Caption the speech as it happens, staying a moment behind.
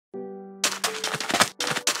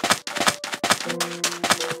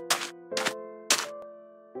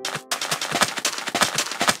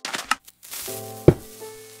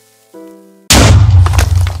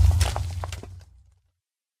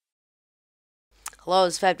Hello,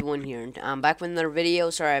 it's 51 here, and I'm back with another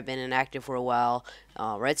video. Sorry, I've been inactive for a while,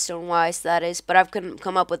 redstone-wise, that is. But I've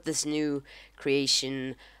come up with this new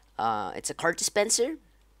creation. It's a cart dispenser.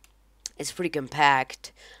 It's pretty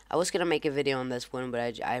compact. I was gonna make a video on this one,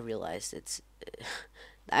 but I realized it's.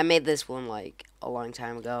 I made this one like a long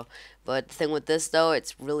time ago. But the thing with this though,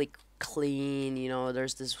 it's really clean. You know,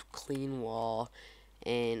 there's this clean wall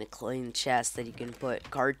and a clean chest that you can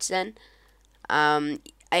put carts in. Um,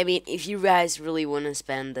 I mean, if you guys really want to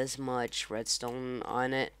spend this much redstone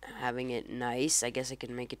on it, having it nice, I guess I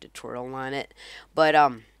can make a tutorial on it.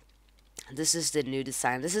 But this is the new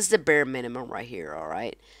design. This is the bare minimum right here. All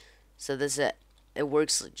right. So it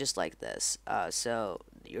works just like this. So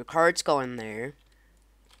your cards go in there.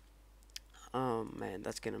 Oh man,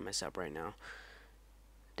 that's gonna mess up right now.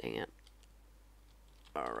 Dang it.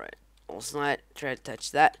 All right. Let's not try to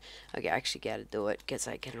touch that. Okay, I actually gotta do it because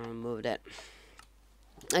I can remove it.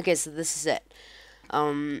 Okay, so this is it.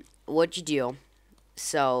 What you do.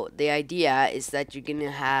 So the idea is that you're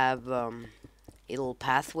gonna have a little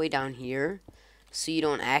pathway down here, so you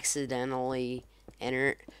don't accidentally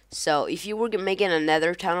enter. So if you were making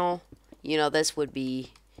another tunnel, you know this would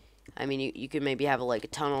be. I mean, you could maybe have like a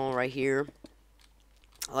tunnel right here.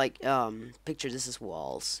 Like picture this as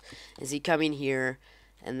walls. As you come in here,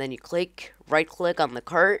 and then you right click on the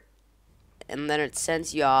cart, and then it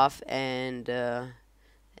sends you off and.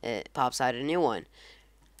 It pops out a new one.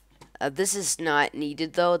 This is not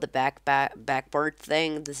needed though, the back part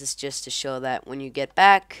thing. This is just to show that when you get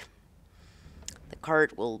back, the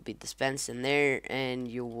cart will be dispensed in there, and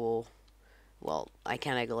you will, well, I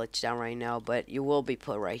kind of glitched down right now, but you will be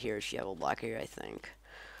put right here if you have a block here, I think.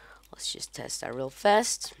 Let's just test that real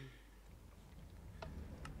fast.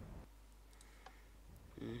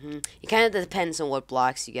 It kind of depends on what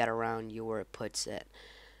blocks you got around you where it puts it.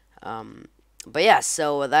 But yeah,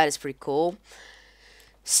 so that is pretty cool.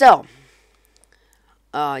 So,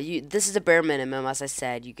 this is a bare minimum, as I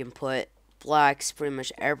said. You can put blocks pretty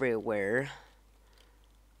much everywhere.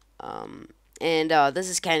 And this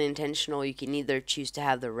is kind of intentional. You can either choose to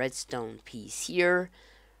have the redstone piece here,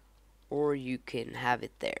 or you can have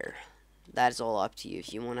it there. That's all up to you.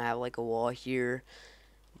 If you want to have like a wall here,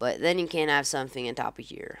 but then you can't have something on top of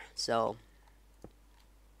here. So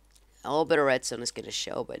a little bit of redstone is going to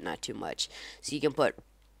show, but not too much. So you can put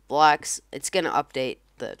blocks. It's going to update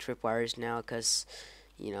the tripwires now because,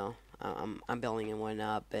 you know, I'm building one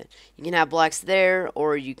up. But you can have blocks there,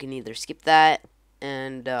 or you can either skip that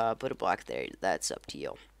and put a block there. That's up to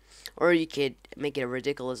you. Or you could make it a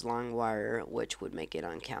ridiculous long wire, which would make it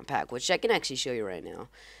uncompact, which I can actually show you right now.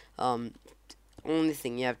 Only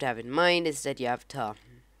thing you have to have in mind is that you have to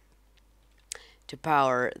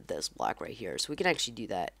power this block right here. So we can actually do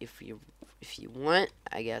that if you want.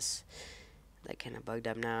 I guess that kind of bugged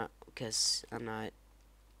up now because I'm not,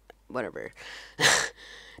 whatever.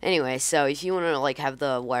 Anyway, so if you want to like have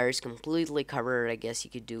the wires completely covered, I guess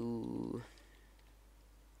you could do,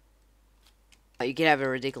 you could have a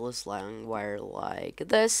ridiculous long wire like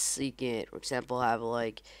this. So you can, for example, have it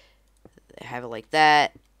like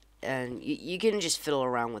that. And you can just fiddle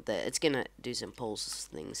around with it. It's gonna do some pulse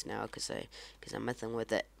things now because I'm messing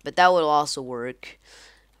with it. But that will also work.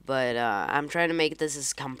 But I'm trying to make this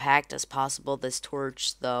as compact as possible. This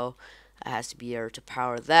torch though has to be able to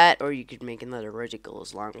power that, or you could make another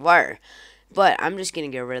ridiculous long wire. But I'm just gonna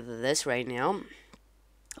get rid of this right now.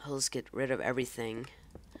 Let's get rid of everything.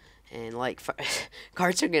 And like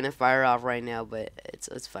carts are gonna fire off right now, but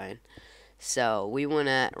it's fine. So we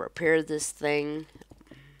wanna repair this thing.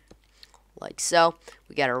 Like so.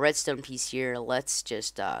 We got a redstone piece here. Let's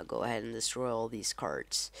just go ahead and destroy all these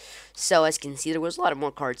carts. So as you can see, there was a lot of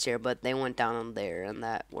more carts here, but they went down on there, and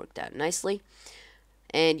that worked out nicely.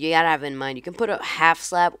 And you gotta have in mind, you can put a half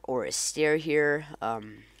slab or a stair here.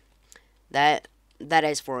 That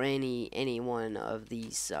is for any one of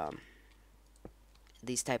these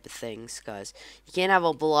type of things, because you can't have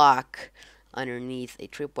a block underneath a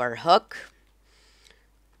tripwire hook.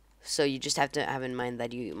 So you just have to have in mind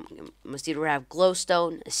that you must either have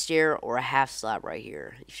glowstone, a stair, or a half slab right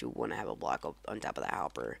here if you want to have a block up on top of the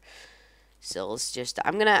hopper. So let's just,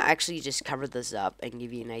 I'm going to actually just cover this up and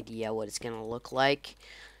give you an idea what it's going to look like.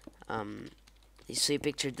 So you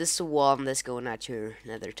picture this a wall and this going out to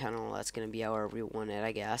another tunnel. That's going to be however you want it,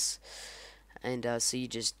 I guess. And so you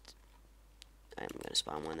just, I'm going to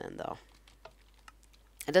spawn one in though.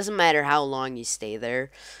 It doesn't matter how long you stay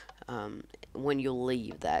there. When you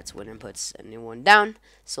leave, that's when it puts a new one down.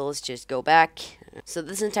 So let's just go back. So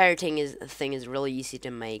this entire thing is really easy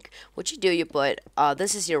to make. What you do, you put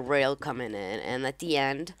this is your rail coming in, and at the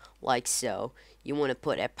end, like so, you want to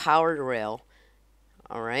put a powered rail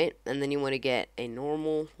Alright, and then you want to get a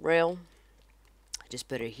normal rail. Just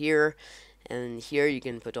put it here, and here you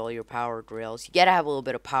can put all your powered rails. You gotta have a little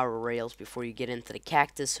bit of power rails before you get into the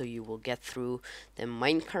cactus, so you will get through the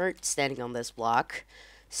minecart standing on this block.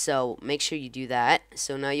 So make sure you do that.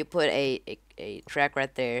 So now you put a track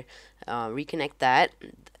right there, reconnect that.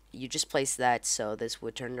 You just place that so this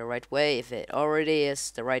would turn the right way. If it already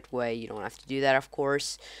is the right way, you don't have to do that, of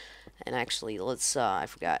course. And actually, let's I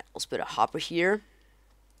forgot, let's put a hopper here.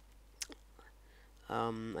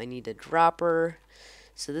 I need a dropper.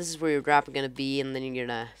 So this is where your dropper gonna be, and then you're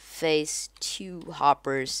gonna face 2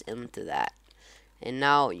 hoppers into that. And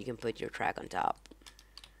now you can put your track on top.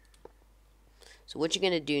 So what you're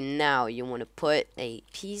gonna do now, you want to put a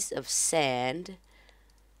piece of sand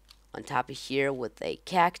on top of here with a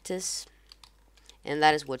cactus, and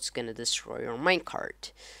that is what's gonna destroy your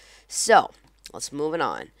minecart. So let's move it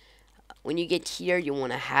on. When you get here, you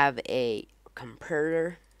want to have a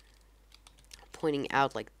comparator pointing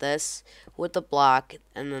out like this with the block,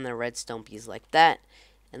 and then a redstone piece like that,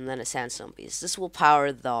 and then a sandstone piece. This will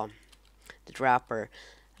power the dropper.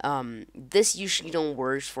 This usually don't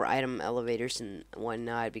work for item elevators and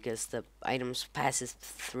whatnot because the items passes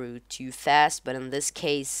through too fast, but in this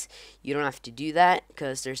case you don't have to do that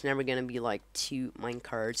because there's never gonna be like 2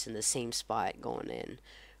 minecarts in the same spot going in.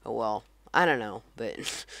 Oh well, I don't know,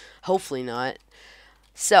 but hopefully not.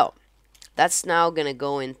 So that's now gonna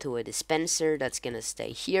go into a dispenser that's gonna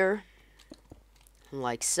stay here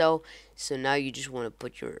like so. So now you just want to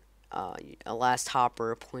put your a last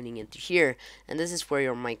hopper pointing into here, and this is where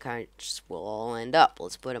your minecarts will all end up.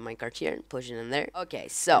 Let's put a minecart here and push it in there. Okay,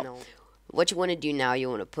 so what you want to do now, you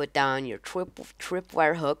want to put down your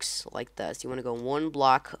tripwire hooks like this. You want to go 1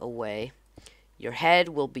 block away. Your head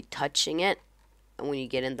will be touching it, and when you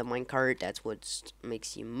get in the minecart, that's what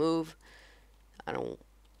makes you move. I don't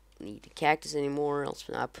need the cactus anymore. Let's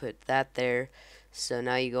not put that there. So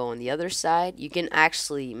now you go on the other side. You can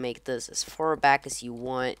actually make this as far back as you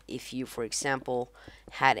want. If you, for example,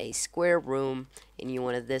 had a square room and you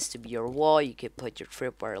wanted this to be your wall, you could put your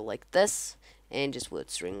tripwire like this and just wood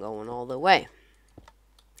string going all the way,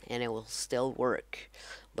 and it will still work.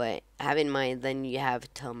 But have in mind, then you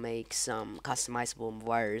have to make some customizable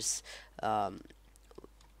wires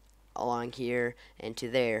along here and to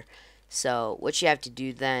there. So what you have to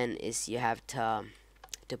do then is you have to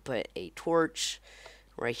put a torch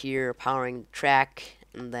right here powering the track,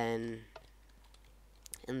 and then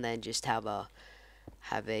just have a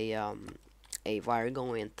wire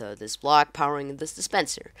going into this block powering this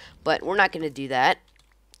dispenser. But we're not going to do that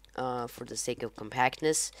for the sake of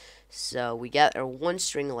compactness. So we got our 1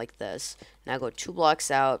 string like this. Now go 2 blocks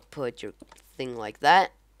out, put your thing like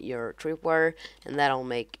that, your tripwire, and that'll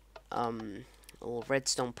make little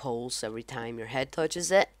redstone poles every time your head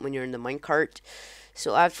touches it when you're in the minecart.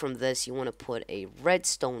 So out from this, you want to put a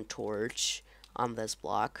redstone torch on this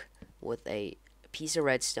block with a piece of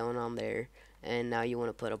redstone on there, and now you want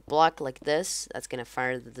to put a block like this. That's gonna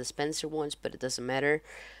fire the dispenser once, but it doesn't matter.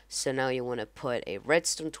 So now you want to put a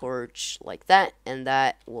redstone torch like that, and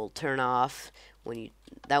that will turn off when you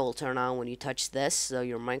turn on when you touch this. So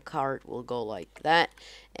your minecart will go like that,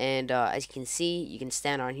 and as you can see, you can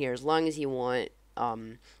stand on here as long as you want.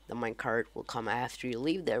 The minecart will come after you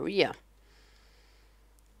leave the area.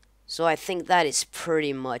 So I think that is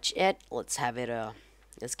pretty much it. Let's give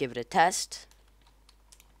it a test.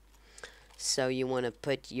 So you want to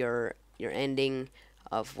put your ending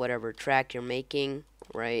of whatever track you're making,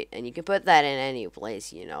 right? And you can put that in any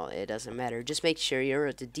place, you know, it doesn't matter. Just make sure you're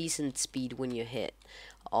at a decent speed when you hit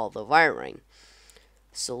all the wiring.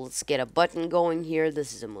 So let's get a button going here.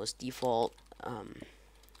 This is the most default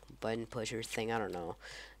button pusher thing, I don't know.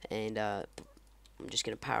 And I'm just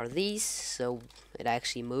gonna power these so it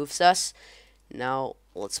actually moves us. Now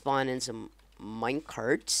let's spawn in some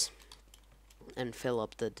minecarts and fill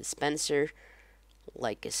up the dispenser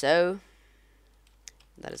like so.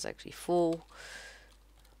 That is actually full.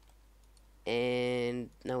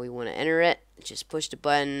 And now we want to enter it. Just push the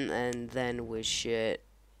button, and then it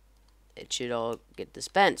should all get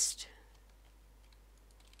dispensed.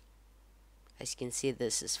 As you can see,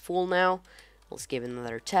 this is full now. Let's give it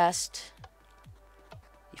another test.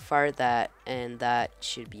 You fire that, and that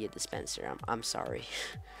should be a dispenser. I'm sorry.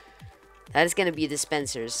 That is going to be a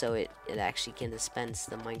dispenser, so it actually can dispense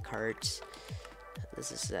the minecarts.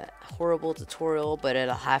 This is a horrible tutorial, but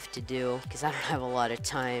it'll have to do because I don't have a lot of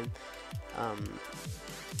time.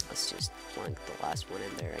 Let's just plunk the last one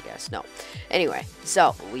in there, I guess. No. Anyway,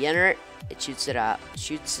 so we enter it. It shoots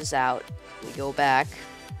us out. We go back.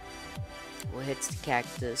 We'll hit the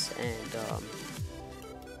cactus, and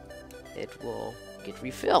it will get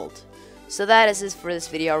refilled. So that is it for this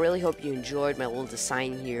video. I really hope you enjoyed my little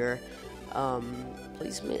design here.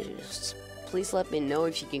 Please let me know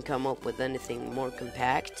if you can come up with anything more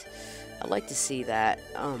compact. I'd like to see that.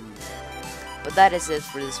 But that is it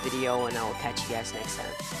for this video, and I will catch you guys next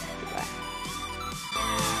time.